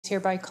is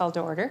hereby called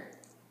to order.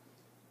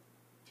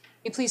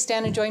 Will you please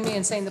stand and join me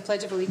in saying the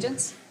Pledge of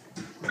Allegiance?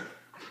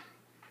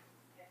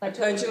 I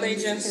pledge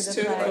allegiance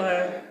to the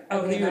flag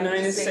of the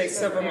United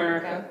States of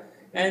America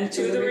and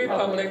to the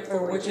republic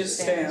for which it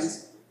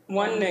stands,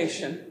 one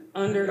nation,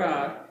 under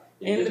God,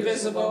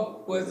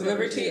 indivisible, with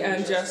liberty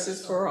and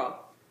justice for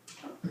all.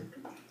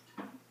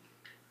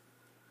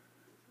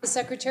 The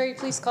Secretary,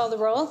 please call the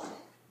roll.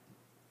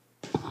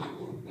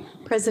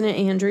 President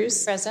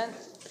Andrews. Present.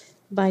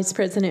 Vice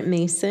President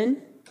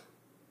Mason.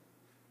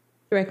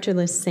 Director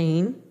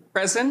Lassane.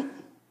 Present.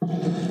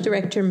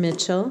 Director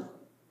Mitchell.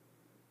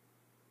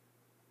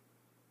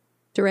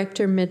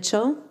 Director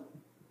Mitchell.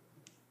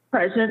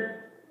 Present.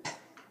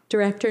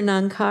 Director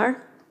Nankar.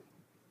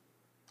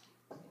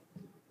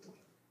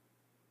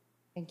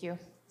 Thank you.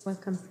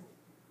 Welcome.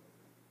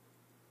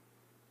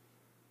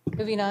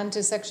 Moving on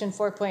to section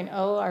 4.0,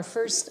 our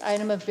first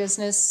item of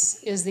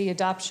business is the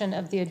adoption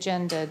of the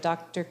agenda.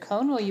 Dr.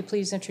 Cohn, will you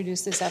please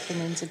introduce this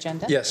afternoon's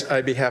agenda? Yes,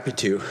 I'd be happy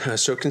to.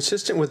 So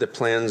consistent with the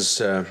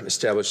plans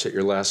established at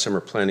your last summer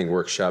planning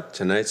workshop,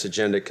 tonight's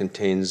agenda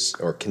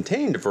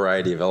contained a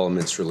variety of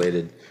elements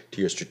related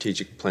to your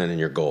strategic plan and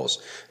your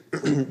goals.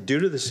 Due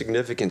to the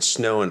significant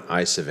snow and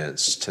ice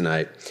events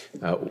tonight,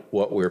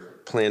 what we're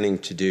planning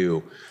to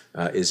do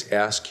is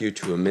ask you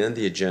to amend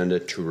the agenda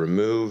to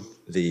remove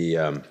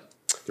the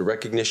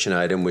recognition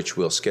item, which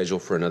we'll schedule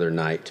for another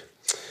night.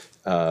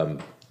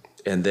 And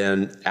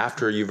then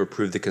after you've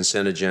approved the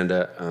consent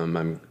agenda,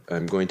 I'm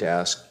going to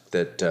ask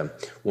that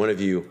one of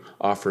you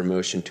offer a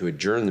motion to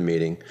adjourn the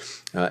meeting,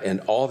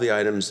 and all the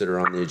items that are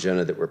on the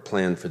agenda that were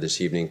planned for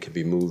this evening can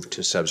be moved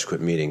to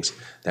subsequent meetings.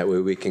 That way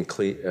we can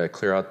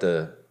clear out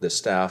the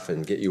staff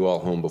and get you all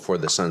home before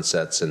the sun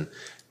sets and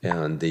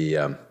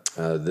the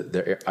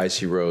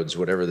icy roads,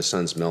 whatever the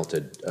sun's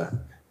melted,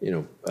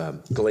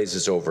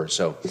 glazes over.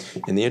 So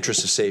in the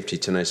interest of safety,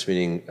 tonight's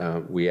meeting,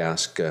 we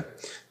ask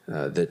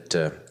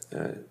that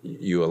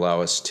you allow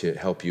us to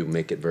help you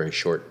make it very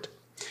short.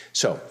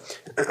 So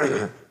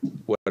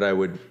what I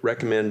would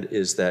recommend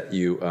is that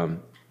you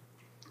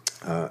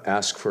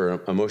ask for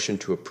a motion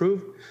to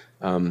approve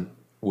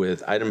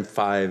with item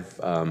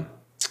 5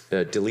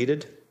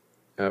 deleted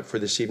for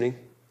this evening.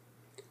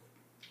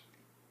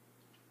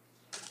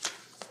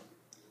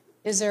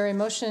 Is there a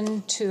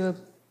motion to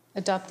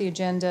adopt the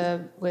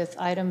agenda with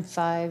item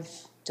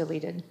 5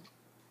 deleted?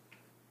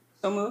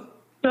 So moved.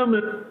 So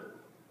moved.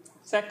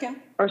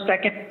 Second. Or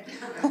second.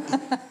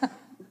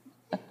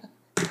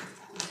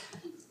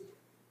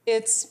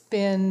 It's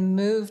been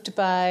moved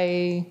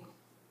by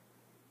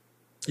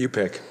You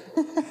pick.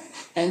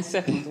 And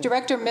second.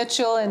 Director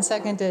Mitchell and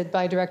seconded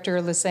by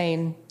Director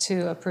Lassane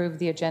to approve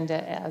the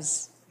agenda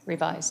as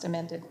revised,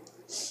 amended.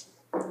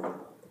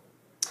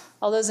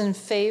 All those in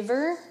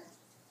favor?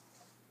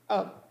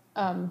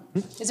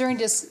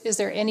 Is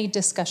there any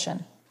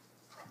discussion?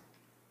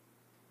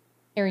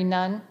 Hearing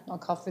none, I'll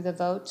call for the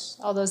vote.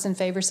 All those in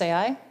favor say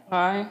aye.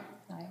 Aye.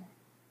 Aye.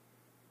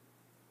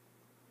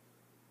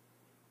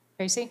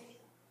 Tracy?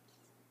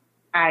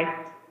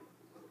 Aye.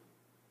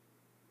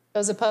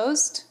 Those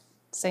opposed,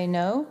 say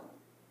no.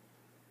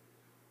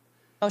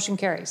 Motion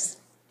carries.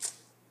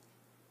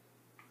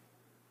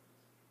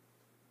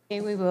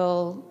 Okay, we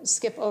will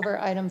skip over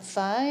item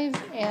 5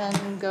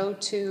 and go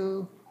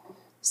to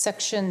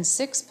section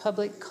 6,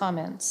 public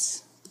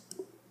comments.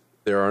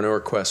 There are no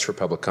requests for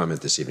public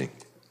comment this evening.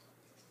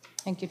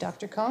 Thank you,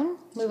 Dr. Cohn.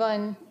 Move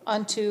on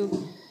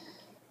to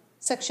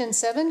section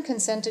 7,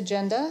 consent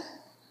agenda.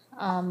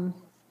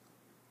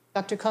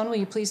 Dr. Cohn, will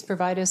you please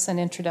provide us an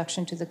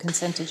introduction to the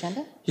consent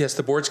agenda? Yes,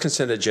 the board's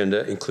consent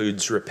agenda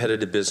includes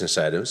repetitive business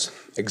items.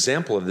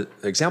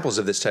 Examples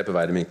of this type of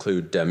item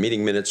include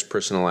meeting minutes,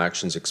 personal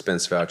actions,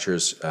 expense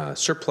vouchers,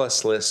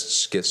 surplus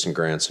lists, gifts and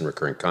grants, and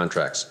recurring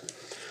contracts.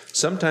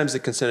 Sometimes the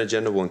consent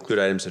agenda will include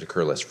items that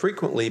occur less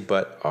frequently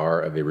but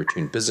are of a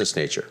routine business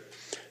nature.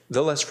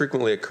 The less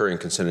frequently occurring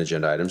consent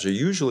agenda items are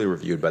usually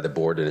reviewed by the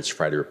board in its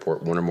Friday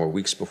report 1 or more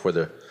weeks before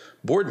the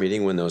board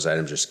meeting when those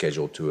items are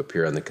scheduled to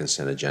appear on the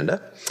consent agenda.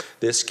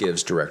 This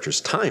gives directors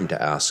time to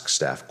ask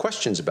staff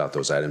questions about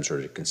those items or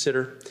to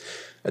consider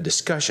a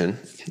discussion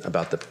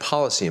about the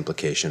policy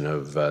implication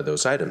of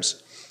those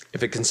items.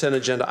 If a consent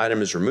agenda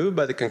item is removed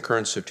by the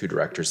concurrence of 2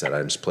 directors, that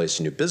item is placed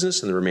in new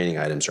business and the remaining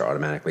items are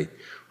automatically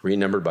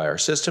renumbered by our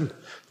system.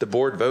 The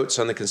board votes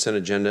on the consent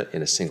agenda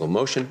in a single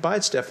motion. By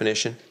its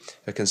definition,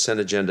 a consent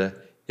agenda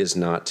is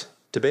not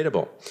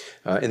debatable.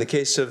 In the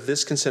case of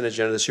this consent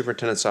agenda, the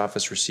superintendent's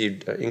office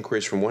received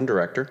inquiries from 1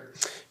 director.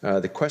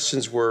 The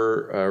questions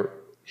were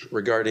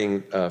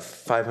regarding a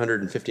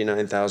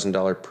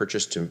 $559,000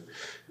 purchase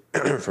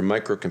for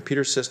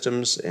microcomputer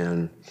systems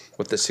and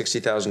what the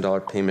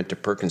 $60,000 payment to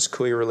Perkins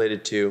Coie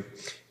related to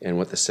and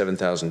what the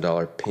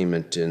 $7,000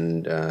 payment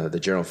in the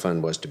general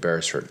fund was to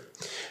Beresford.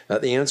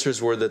 The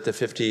answers were that the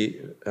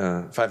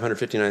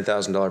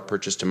 $559,000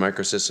 purchase to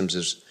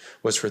Microsystems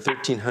was for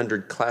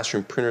 1,300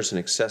 classroom printers and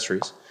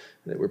accessories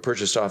that were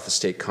purchased off the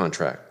state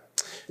contract.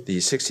 The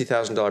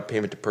 $60,000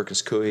 payment to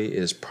Perkins Coie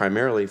is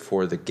primarily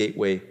for the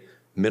Gateway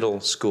Middle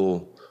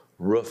School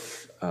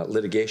roof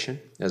litigation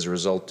as a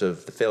result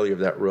of the failure of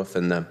that roof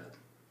and the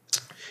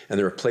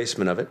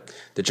replacement of it.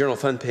 The general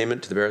fund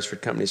payment to the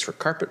Beresford companies for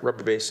carpet,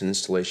 rubber base, and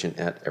installation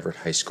at Everett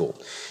High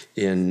School.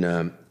 In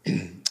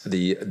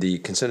the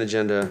consent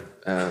agenda,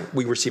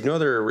 we received no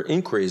other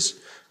inquiries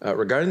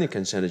regarding the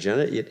consent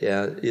agenda. It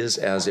is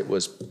as it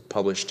was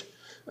published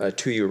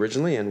to you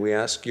originally, and we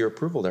ask your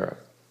approval thereof.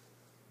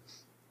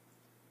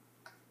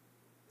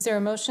 Is there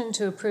a motion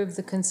to approve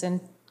the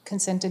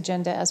consent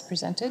agenda as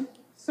presented?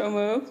 So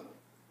moved.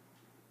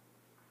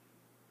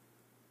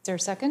 Is there a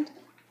second?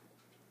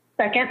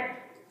 Second.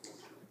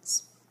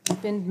 It's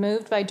been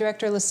moved by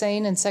Director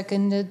Lassane and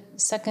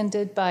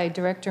seconded by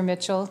Director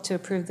Mitchell to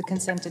approve the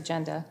consent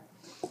agenda.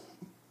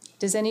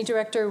 Does any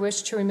director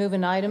wish to remove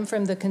an item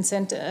from the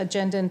consent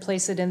agenda and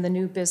place it in the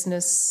new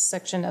business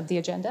section of the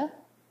agenda?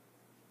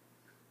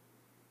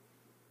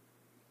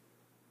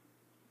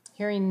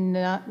 Hearing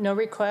no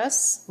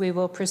requests, we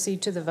will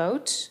proceed to the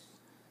vote.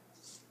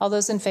 All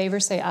those in favor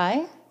say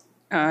aye.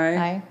 Aye.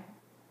 Aye.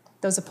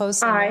 Those opposed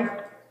say no. Aye.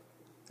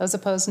 Those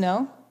opposed,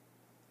 no.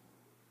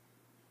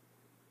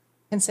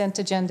 Consent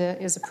agenda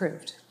is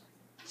approved.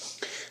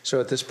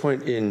 So at this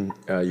point in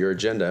your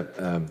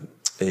agenda,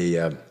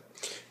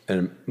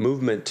 a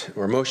movement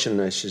or motion,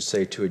 I should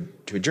say, to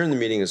adjourn the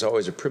meeting is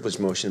always a privileged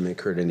motion and may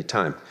occur at any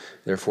time.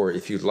 Therefore,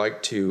 if you'd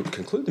like to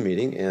conclude the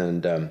meeting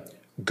and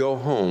go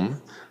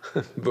home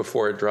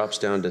before it drops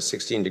down to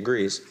 16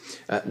 degrees,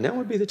 now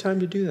would be the time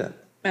to do that.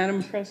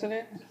 Madam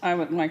President, I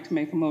would like to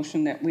make a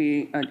motion that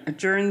we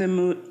adjourn the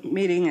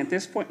meeting at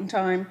this point in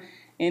time.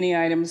 Any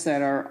items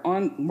that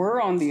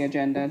were on the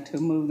agenda to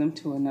move them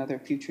to another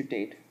future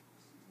date.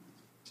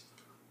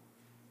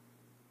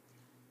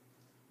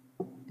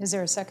 Is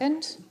there a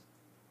second?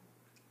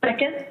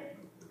 Second.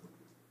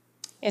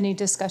 Any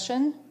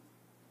discussion?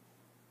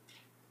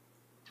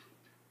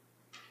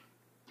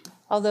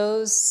 All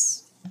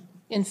those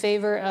in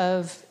favor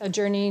of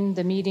adjourning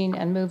the meeting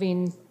and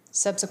moving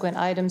subsequent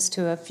items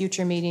to a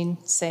future meeting,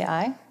 say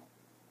aye.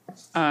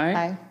 Aye.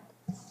 Aye.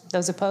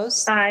 Those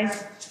opposed? Aye.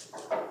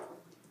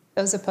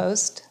 Those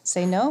opposed,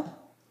 say no.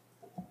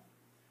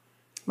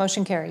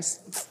 Motion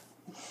carries.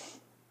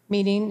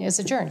 Meeting is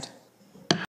adjourned.